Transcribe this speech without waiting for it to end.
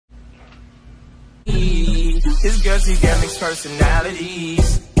This girl, she got mixed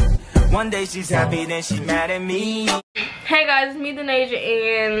personalities. One day she's happy, then she's mad at me. Hey guys, it's me, Denasia,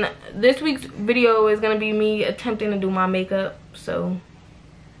 and this week's video is gonna be me attempting to do my makeup. So,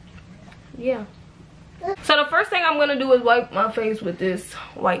 yeah. So the first thing I'm gonna do is wipe my face with this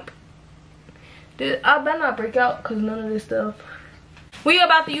wipe. I better not break out because none of this stuff. We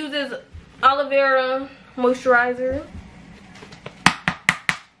about to use this aloe vera moisturizer.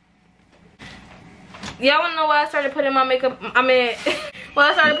 Y'all wanna know why I started putting my makeup, why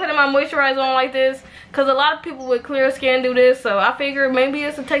I started putting my moisturizer on like this? Because a lot of people with clear skin do this, so I figured maybe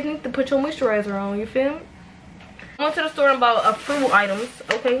it's a technique to put your moisturizer on, you feel me? I went to the store and bought a few items,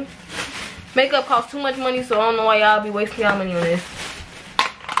 okay? Makeup costs too much money, so I don't know why y'all be wasting y'all money on this.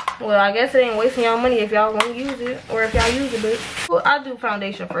 Well, I guess it ain't wasting y'all money if y'all want to use it, or if y'all use it, but well, I'll do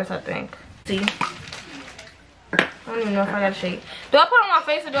foundation first, I think. See? I don't even know if I got a shade. Do I put it on my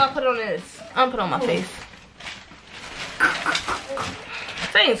face or do I put it on this? I'm gonna put it on my face.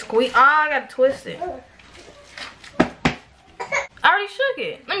 This ain't squeak. Ah, I gotta twist it. I already shook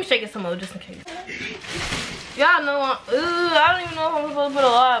it. Let me shake it some more just in case. Y'all know I don't even know if I'm supposed to put a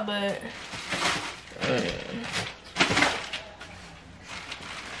lot, but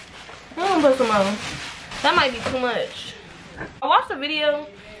I'm gonna put some more. That might be too much. I watched the video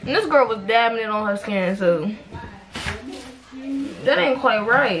and this girl was dabbing it on her skin, so that ain't quite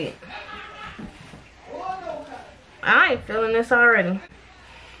right. I ain't feeling this already.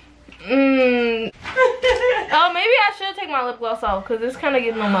 Oh, maybe I should take my lip gloss off because it's kind of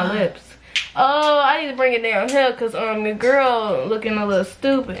getting on my lips. Oh, I need to bring it down here because the girl looking a little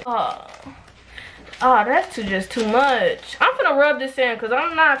stupid. Oh, that's just too much. I'm finna rub this in because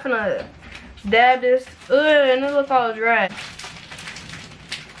I'm not finna dab this. Ugh, and it look all dry.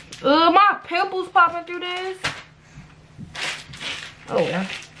 Ugh, my pimples popping through this. Oh yeah.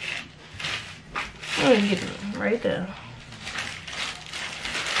 Let me get it right there.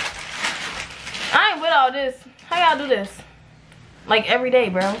 I ain't with all this. How y'all do this? Like every day,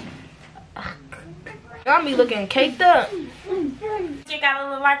 bro. Y'all be looking caked up. You gotta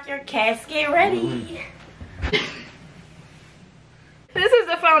look like your casket ready. This is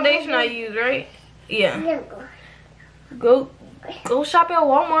the foundation I use, right? Yeah. Go shop at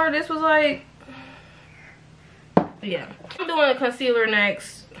Walmart. This was like, yeah. I'm doing a concealer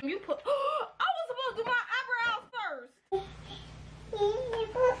next. You put. I was supposed to do my eyebrows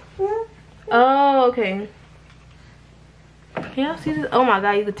first. Oh, okay. Can y'all see this? Oh my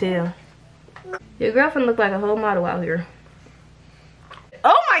god, you could tell. Your girlfriend look like a whole model out here.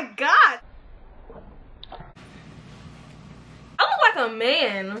 Oh my god! I look like a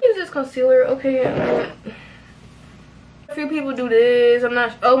man. Use this concealer, okay. A few people do this. I'm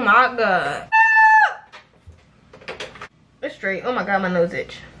not. Oh my god. It's straight. Oh my god, my nose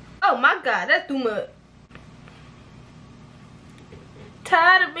itch. Oh my god, that's too much.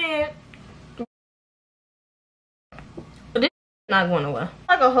 Tired of being. This is not going away.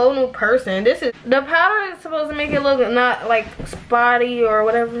 Like a whole new person. This is the powder is supposed to make it look not like spotty or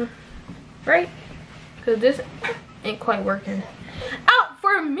whatever, right? Cause this ain't quite working out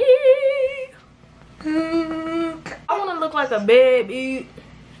for me. I want to look like a baby.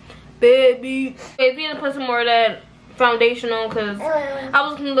 Okay, we need to put some more of that foundation on because I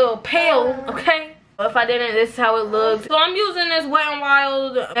was a little pale, okay? If I didn't, this is how it looks. So I'm using this Wet n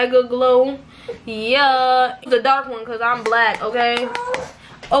Wild Megaglo. Yeah, it's a dark one because I'm black, okay?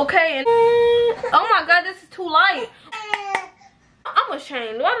 Okay, and oh my god, this is too light. I'm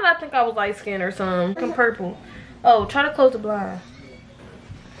ashamed. Why did I think I was light skinned or something? I'm purple. Oh, try to close the blind.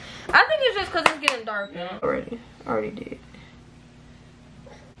 I think it's just because it's getting dark now. Already did.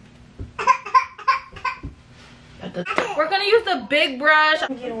 We're gonna use the big brush.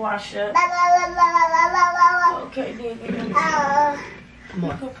 I'm getting washed up. Okay, then. Come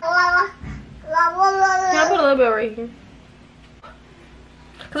on. Can I put a little bit right here?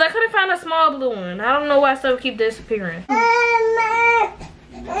 Cause I couldn't find a small blue one. I don't know why stuff keep disappearing. Oh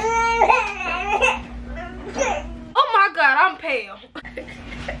my god, I'm pale.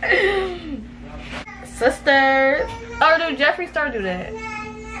 Sisters. Oh, dude, Jeffree Star do that.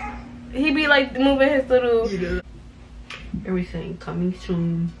 He be like moving his little. Everything coming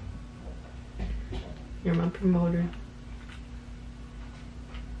soon. You're my promoter.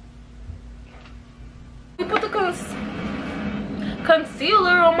 We put the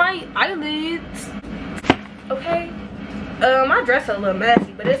concealer on my eyelids. Okay. My dress is a little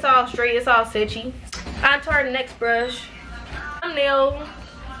messy, but it's all straight. It's all stitchy. On to our next brush. Thumbnail.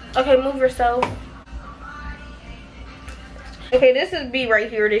 Okay, move yourself. Okay, this is B right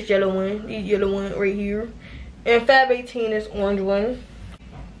here. This yellow one. This yellow one right here. And Fab 18 is orange one.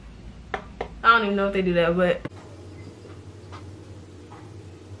 I don't even know if they do that, but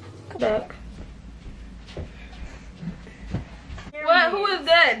back. What? Who is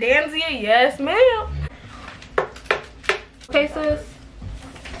that? Danzia? Yes, ma'am. Okay, sis.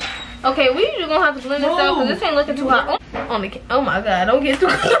 Okay, we just gonna have to blend this out because this ain't looking too hot. Oh my god, don't get too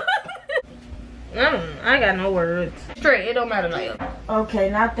close. I got no words. Straight, it don't matter now. Okay,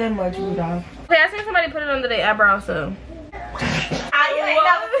 not that much, Rudolph. Okay, I seen somebody put it under their eyebrow, so. I ain't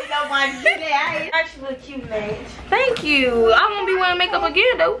never seen nobody do that. I ain't actually cute, man. Thank you. I won't be wearing makeup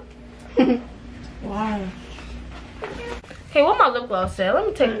again, though. Wow. Okay, what my lip gloss at? Let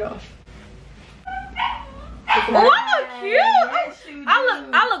me take it off. Oh, I look cute.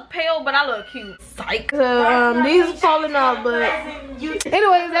 I look pale, but I look cute. Psych. These are falling off, but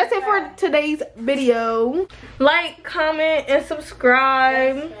anyways, that's it for today's video. Like, comment, and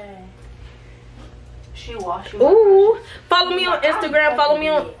subscribe. Ooh, follow me on Instagram. Follow me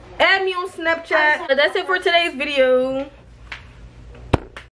on, add me on Snapchat. That's it for today's video.